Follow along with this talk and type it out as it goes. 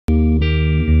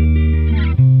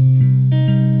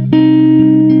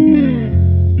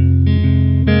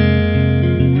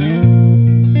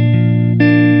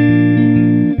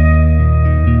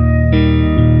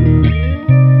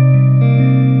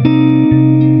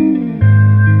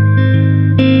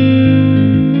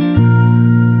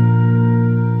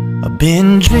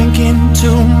drinking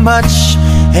too much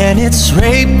and it's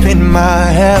raping my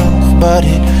health, but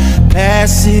it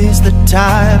passes the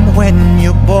time when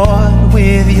you're bored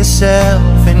with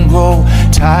yourself and grow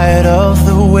tired of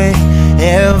the way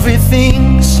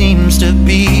everything seems to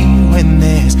be, when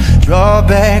there's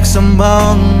drawbacks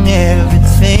among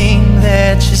everything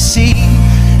that you see.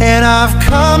 And I've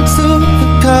come to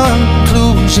the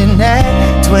conclusion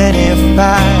at 25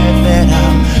 that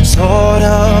I'm sort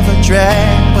of a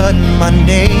drag, but my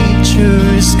nature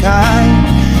is kind,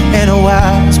 and a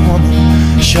wise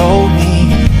woman showed me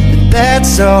that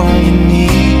that's all you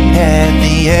need at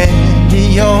the end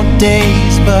of your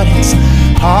days. But it's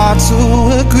hard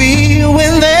to agree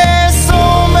when there's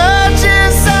so much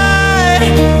inside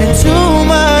and too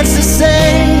much to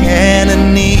say, and a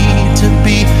need to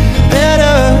be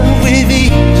better with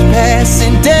each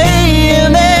passing day.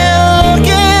 And they're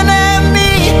looking at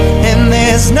me and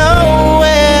there's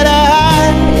nowhere to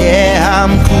hide. Yeah,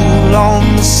 I'm cool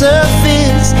on the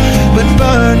surface but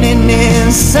burning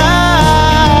inside.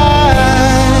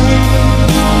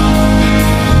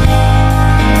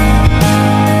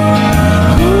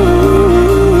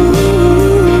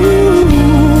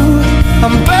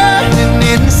 I'm burning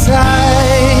inside.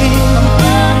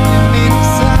 I'm burning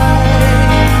inside.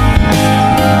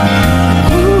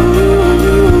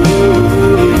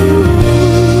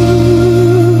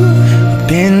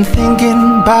 Been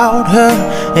thinking about her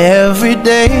every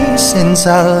day since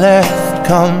I left.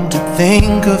 Come to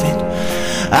think of it,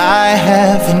 I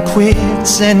haven't quit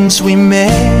since we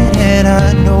met. And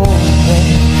I know that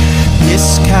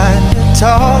this kind of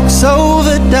talk's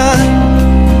overdone,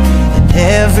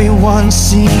 everyone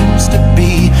seems to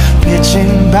be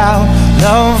bitching about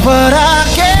love, but I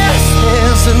guess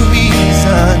there's a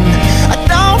reason I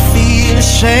don't feel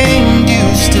ashamed.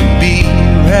 Used to be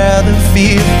rather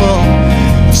fearful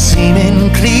of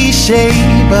seeming cliche,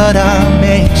 but I'm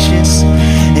anxious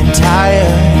and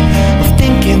tired of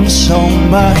thinking so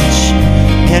much.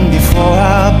 And before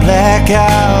I black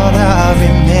out, I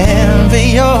remember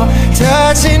your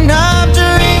touch, and I'm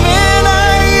dreaming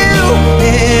of you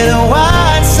in a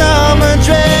white summer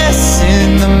dress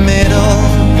in the middle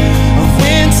of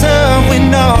winter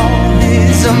when all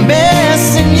is a mess.